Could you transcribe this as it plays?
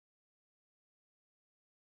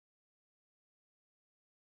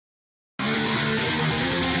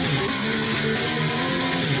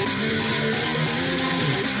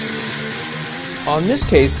On this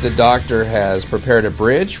case, the doctor has prepared a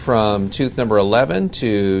bridge from tooth number 11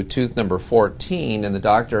 to tooth number 14, and the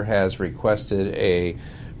doctor has requested a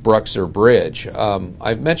Bruxer bridge.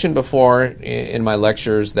 I've mentioned before in my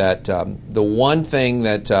lectures that the one thing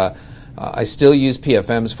that I still use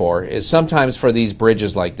PFMs for is sometimes for these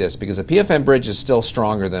bridges like this, because a PFM bridge is still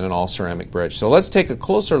stronger than an all-ceramic bridge. So let's take a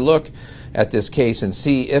closer look at this case and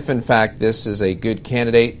see if in fact this is a good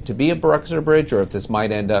candidate to be a Bruxer bridge or if this might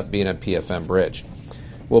end up being a PFM bridge.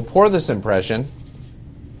 We'll pour this impression,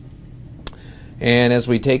 and as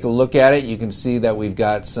we take a look at it, you can see that we've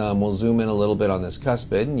got some, we'll zoom in a little bit on this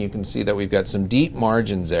cuspid, and you can see that we've got some deep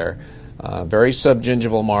margins there. Very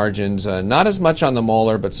subgingival margins, not as much on the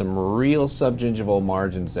molar, but some real subgingival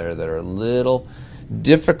margins there that are a little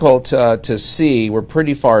difficult to see. We're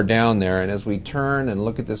pretty far down there, and as we turn and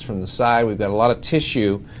look at this from the side, we've got a lot of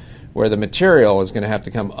tissue where the material is going to have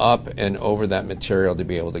to come up and over that material to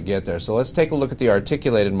be able to get there. So let's take a look at the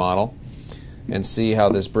articulated model and see how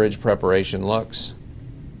this bridge preparation looks.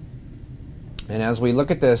 And as we look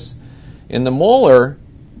at this, in the molar,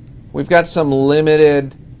 we've got some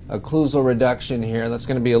limited occlusal reduction here. That's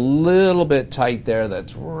going to be a little bit tight there.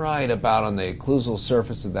 That's right about on the occlusal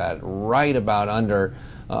surface of that, right about under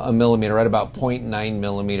a millimeter, right about 0.9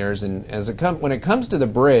 millimeters. And when it comes to the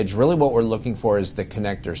bridge, really what we're looking for is the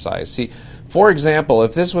connector size. See, for example,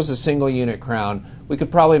 if this was a single unit crown, we could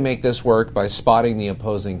probably make this work by spotting the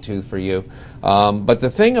opposing tooth for you. But the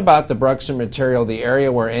thing about the Bruxer material, the area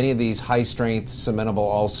where any of these high-strength cementable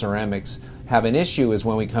all-ceramics have an issue is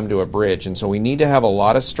when we come to a bridge. And so we need to have a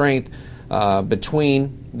lot of strength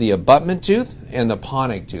between the abutment tooth and the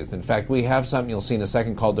Pontic tooth. In fact, we have something you'll see in a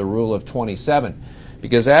second called the rule of 27.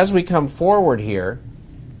 Because as we come forward here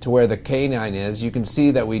to where the canine is, you can see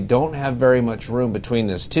that we don't have very much room between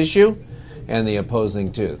this tissue and the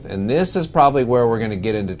opposing tooth. And this is probably where we're going to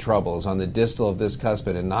get into trouble, is on the distal of this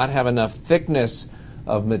cuspid, and not have enough thickness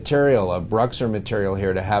of material, of Bruxer material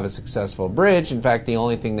here to have a successful bridge. In fact, the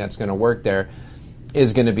only thing that's going to work there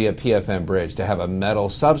is going to be a PFM bridge, to have a metal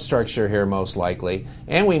substructure here most likely,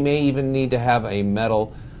 and we may even need to have a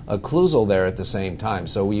metal occlusal there at the same time.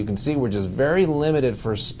 So you can see we're just very limited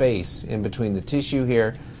for space in between the tissue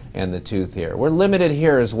here and the tooth here. We're limited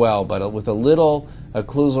here as well, but with a little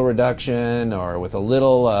occlusal reduction or with a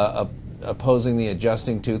little opposing the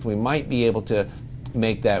adjusting tooth, we might be able to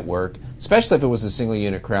make that work. Especially if it was a single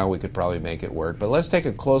unit crown, we could probably make it work. But let's take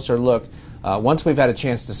a closer look once we've had a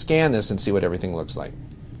chance to scan this and see what everything looks like.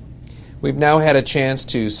 We've now had a chance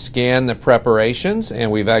to scan the preparations,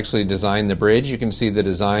 and we've actually designed the bridge. You can see the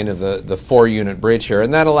design of the 4-unit bridge here,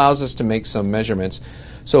 and that allows us to make some measurements.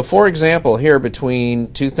 So for example, here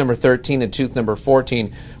between tooth number 13 and tooth number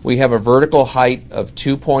 14, we have a vertical height of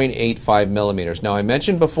 2.85 millimeters. Now I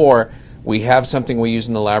mentioned before we have something we use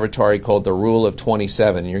in the laboratory called the rule of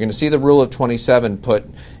 27. You're going to see the rule of 27 put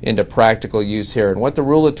into practical use here. And what the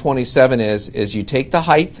rule of 27 is you take the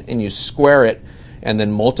height and you square it and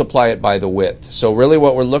then multiply it by the width. So really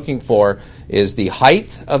what we're looking for is the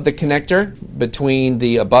height of the connector between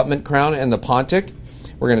the abutment crown and the Pontic.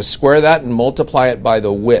 We're going to square that and multiply it by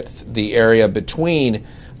the width, the area between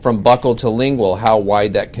from buccal to lingual, how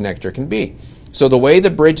wide that connector can be. So the way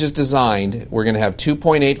the bridge is designed, we're going to have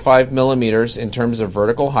 2.85 millimeters in terms of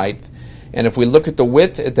vertical height, and if we look at the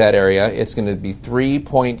width at that area, it's going to be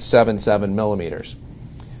 3.77 millimeters.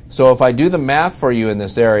 So if I do the math for you in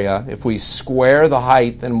this area, if we square the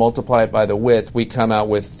height and multiply it by the width, we come out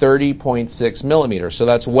with 30.6 millimeters. So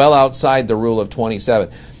that's well outside the rule of 27.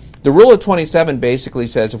 The rule of 27 basically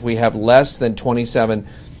says if we have less than 27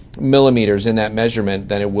 millimeters in that measurement,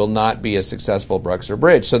 then it will not be a successful Bruxer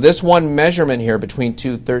bridge. So this one measurement here between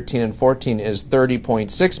tooth 13 and 14 is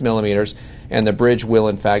 30.6 millimeters, and the bridge will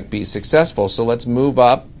in fact be successful. So let's move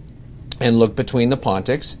up and look between the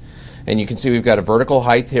Pontics. And you can see we've got a vertical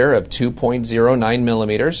height here of 2.09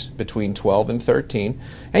 millimeters between 12 and 13.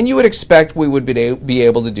 And you would expect we would be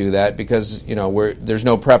able to do that because, you know, there's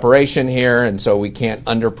no preparation here, and so we can't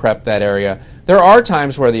under-prep that area. There are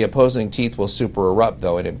times where the opposing teeth will super erupt,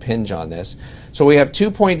 though, and impinge on this. So we have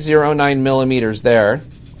 2.09 millimeters there.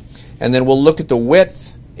 And then we'll look at the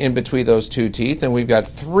width in between those two teeth, and we've got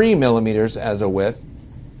 3 millimeters as a width.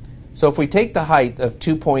 So if we take the height of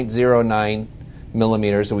 2.09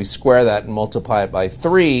 millimeters and we square that and multiply it by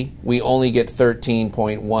 3, we only get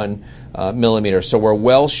 13.1 millimeters. So we're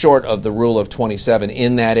well short of the rule of 27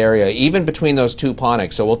 in that area, even between those two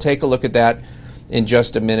Pontics. So we'll take a look at that in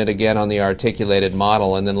just a minute again on the articulated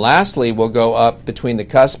model. And then lastly, we'll go up between the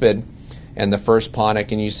cuspid and the first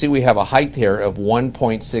Pontic, and you see we have a height here of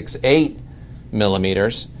 1.68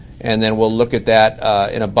 millimeters. and then we'll look at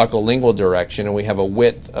that in a buccolingual direction, and we have a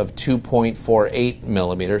width of 2.48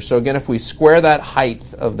 millimeters. So again, if we square that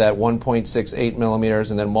height of that 1.68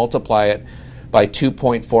 millimeters and then multiply it by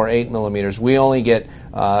 2.48 millimeters, we only get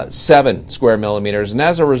 7 square millimeters, and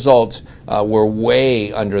as a result, we're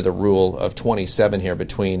way under the rule of 27 here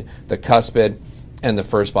between the cuspid and the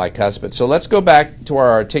first bicuspid. So let's go back to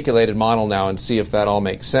our articulated model now and see if that all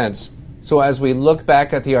makes sense. So as we look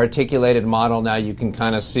back at the articulated model now, you can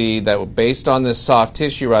kind of see that based on this soft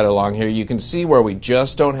tissue right along here, you can see where we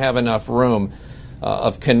just don't have enough room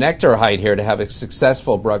of connector height here to have a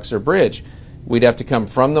successful Bruxer bridge. We'd have to come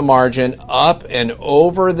from the margin up and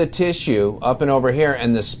over the tissue, up and over here,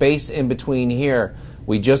 and the space in between here,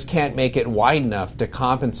 we just can't make it wide enough to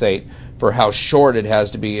compensate for how short it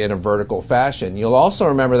has to be in a vertical fashion. You'll also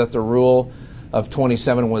remember that the rule of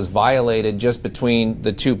 27 was violated just between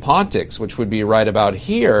the two pontics, which would be right about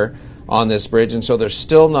here on this bridge, and so there's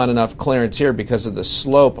still not enough clearance here because of the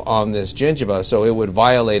slope on this gingiva, so it would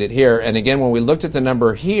violate it here. And again, when we looked at the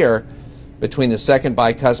number here between the second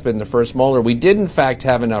bicuspid and the first molar, we did in fact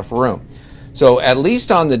have enough room. So at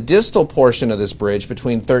least on the distal portion of this bridge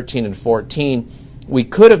between 13 and 14, we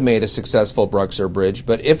could have made a successful Bruxer bridge,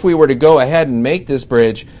 but if we were to go ahead and make this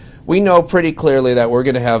bridge, we know pretty clearly that we're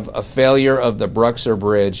going to have a failure of the Bruxer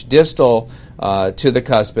bridge distal to the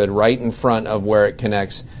cuspid, right in front of where it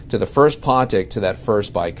connects to the first pontic to that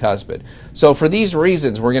first bicuspid. So for these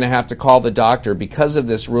reasons, we're going to have to call the doctor because of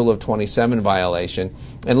this rule of 27 violation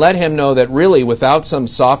and let him know that really without some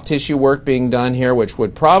soft tissue work being done here, which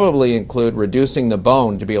would probably include reducing the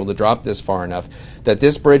bone to be able to drop this far enough, that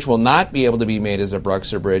this bridge will not be able to be made as a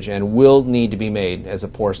Bruxer bridge and will need to be made as a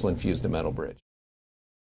porcelain fused to metal bridge.